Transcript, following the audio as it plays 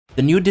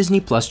The new Disney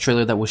Plus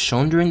trailer that was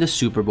shown during the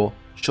Super Bowl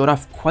showed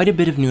off quite a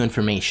bit of new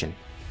information.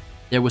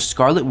 There was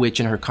Scarlet Witch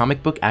in her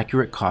comic book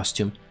accurate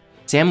costume,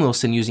 Sam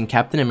Wilson using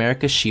Captain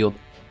America's shield,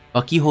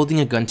 Bucky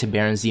holding a gun to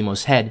Baron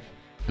Zemo's head,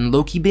 and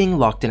Loki being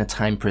locked in a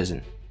time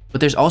prison.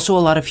 But there's also a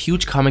lot of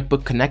huge comic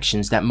book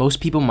connections that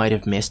most people might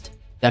have missed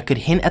that could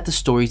hint at the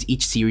stories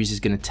each series is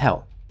going to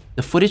tell.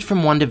 The footage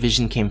from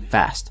WandaVision came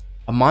fast,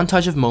 a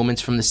montage of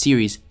moments from the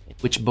series in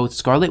which both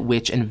Scarlet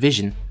Witch and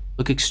Vision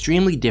look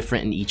extremely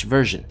different in each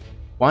version.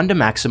 Wanda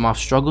Maximoff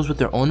struggles with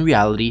her own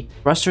reality,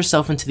 thrusts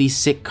herself into these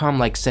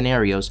sitcom-like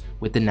scenarios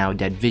with the now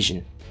dead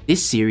Vision.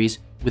 This series,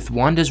 with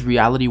Wanda's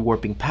reality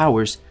warping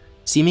powers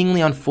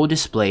seemingly on full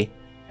display,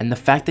 and the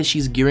fact that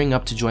she's gearing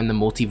up to join the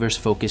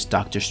multiverse-focused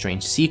Doctor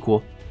Strange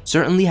sequel,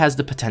 certainly has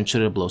the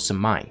potential to blow some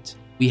minds.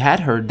 We had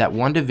heard that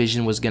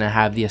WandaVision was going to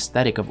have the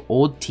aesthetic of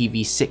old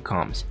TV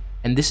sitcoms,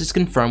 and this is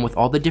confirmed with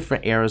all the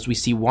different eras we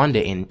see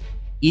Wanda in,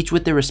 each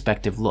with their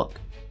respective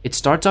look. It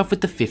starts off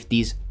with the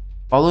 50s,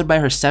 followed by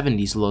her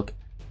 70s look,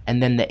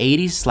 and then the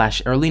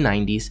 80s/early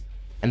 90s,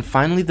 and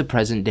finally the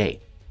present day.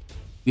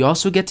 We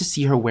also get to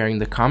see her wearing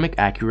the comic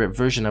accurate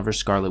version of her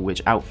Scarlet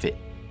Witch outfit.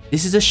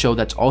 This is a show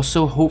that's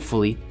also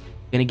hopefully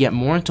going to get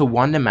more into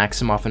Wanda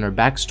Maximoff and her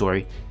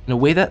backstory in a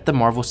way that the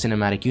Marvel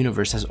Cinematic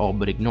Universe has all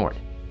but ignored.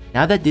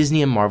 Now that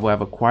Disney and Marvel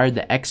have acquired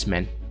the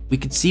X-Men, we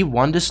could see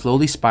Wanda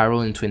slowly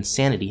spiral into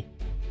insanity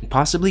and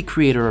possibly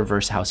create a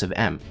reverse House of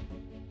M.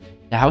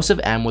 The House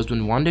of M was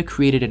when Wanda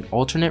created an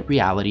alternate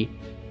reality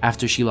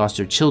after she lost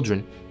her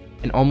children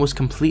and almost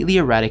completely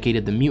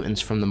eradicated the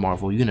mutants from the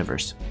Marvel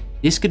Universe.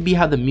 This could be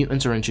how the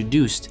mutants are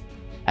introduced,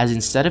 as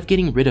instead of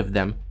getting rid of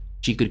them,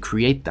 she could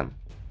create them.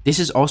 This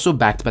is also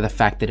backed by the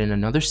fact that in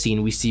another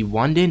scene we see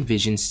Wanda and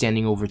Vision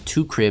standing over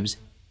two cribs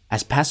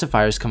as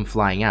pacifiers come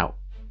flying out,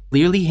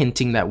 clearly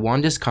hinting that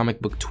Wanda's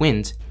comic book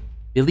twins,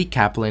 Billy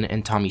Kaplan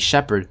and Tommy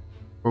Shepard,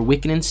 or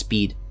Wiccan and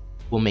Speed,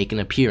 will make an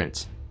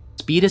appearance.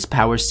 Speed has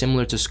powers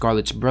similar to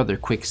Scarlet's brother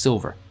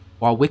Quicksilver,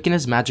 while Wiccan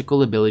has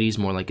magical abilities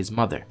more like his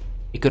mother.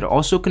 It could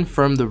also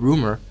confirm the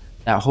rumor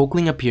that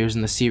Hulkling appears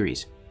in the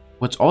series.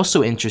 What's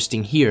also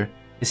interesting here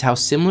is how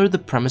similar the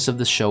premise of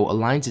the show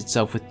aligns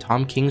itself with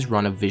Tom King's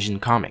run of Vision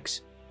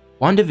comics.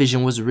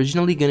 WandaVision was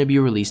originally going to be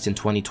released in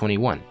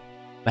 2021,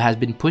 but has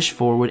been pushed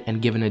forward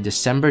and given a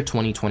December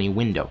 2020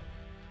 window.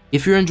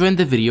 If you're enjoying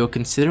the video,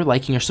 consider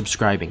liking or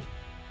subscribing.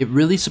 It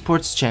really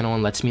supports the channel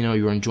and lets me know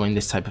you're enjoying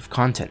this type of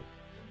content.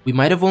 We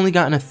might have only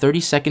gotten a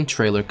 30-second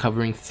trailer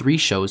covering 3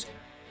 shows,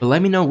 but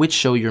let me know which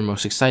show you're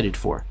most excited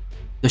for.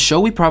 The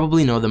show we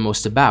probably know the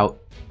most about,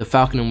 The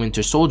Falcon and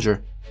Winter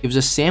Soldier, gives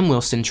us Sam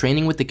Wilson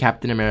training with the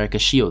Captain America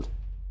shield,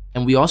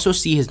 and we also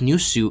see his new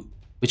suit,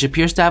 which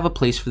appears to have a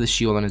place for the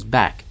shield on his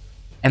back,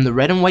 and the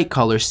red and white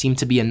colors seem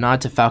to be a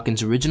nod to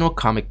Falcon's original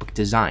comic book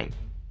design.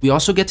 We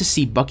also get to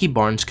see Bucky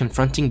Barnes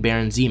confronting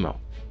Baron Zemo,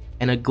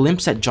 and a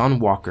glimpse at John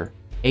Walker,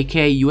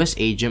 aka US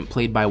Agent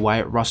played by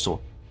Wyatt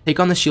Russell, take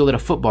on the shield at a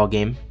football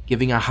game,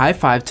 giving a high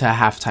five to a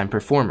halftime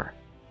performer.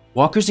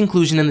 Walker's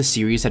inclusion in the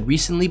series had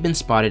recently been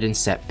spotted in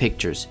set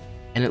pictures,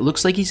 and it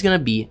looks like he's gonna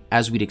be,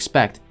 as we'd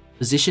expect,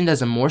 positioned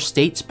as a more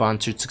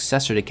state-sponsored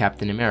successor to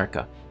Captain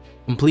America,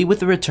 complete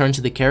with a return to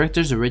the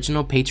character's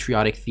original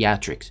patriotic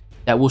theatrics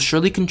that will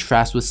surely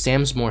contrast with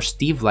Sam's more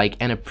Steve-like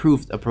and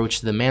approved approach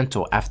to the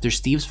mantle after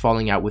Steve's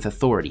falling out with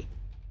authority.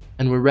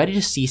 And we're ready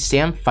to see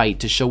Sam fight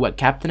to show what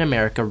Captain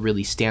America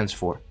really stands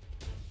for.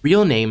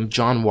 Real name,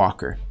 John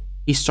Walker.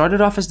 He started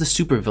off as the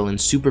supervillain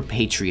Super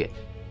Patriot,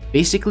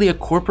 basically a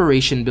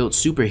corporation-built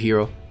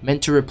superhero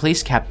meant to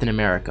replace Captain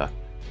America,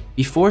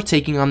 before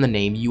taking on the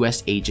name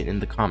US Agent in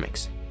the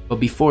comics. But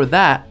before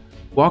that,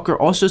 Walker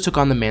also took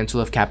on the mantle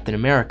of Captain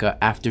America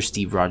after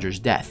Steve Rogers'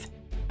 death.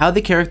 How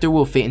the character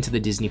will fit into the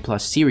Disney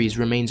Plus series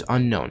remains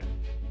unknown,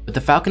 but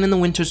The Falcon and the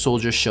Winter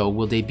Soldier show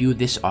will debut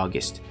this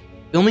August.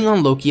 Filming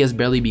on Loki has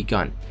barely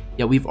begun,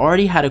 yet we've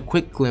already had a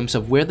quick glimpse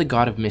of where the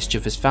God of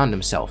Mischief has found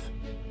himself.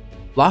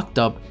 Locked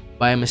up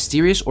by a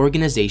mysterious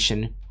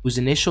organization whose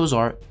initials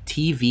are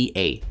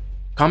TVA.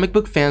 Comic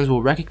book fans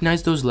will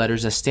recognize those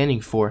letters as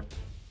standing for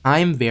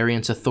Time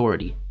Variance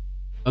Authority,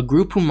 a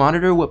group who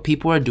monitor what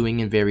people are doing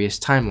in various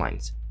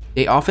timelines.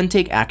 They often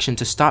take action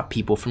to stop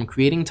people from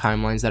creating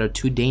timelines that are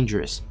too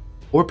dangerous,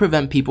 or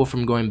prevent people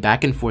from going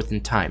back and forth in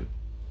time.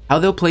 How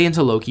they'll play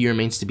into Loki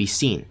remains to be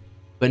seen,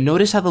 but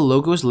notice how the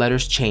logo's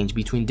letters change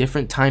between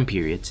different time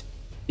periods.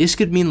 This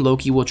could mean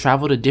Loki will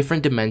travel to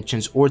different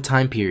dimensions or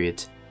time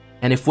periods,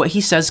 and if what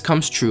he says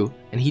comes true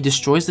and he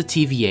destroys the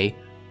TVA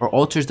or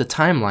alters the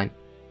timeline,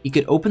 he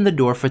could open the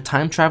door for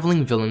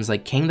time-traveling villains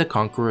like Kang the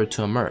Conqueror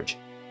to emerge.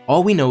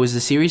 All we know is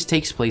the series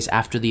takes place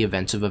after the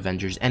events of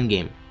Avengers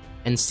Endgame,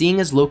 and seeing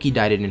as Loki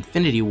died in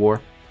Infinity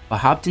War, but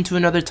hopped into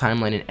another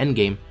timeline in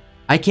Endgame,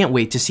 I can't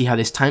wait to see how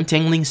this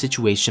time-tangling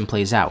situation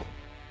plays out.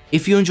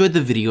 If you enjoyed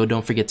the video,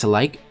 don't forget to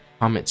like,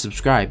 comment,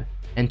 subscribe,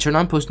 and turn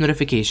on post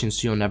notifications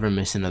so you'll never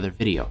miss another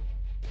video.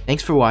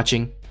 Thanks for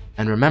watching,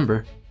 and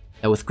remember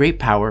that with great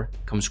power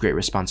comes great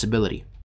responsibility.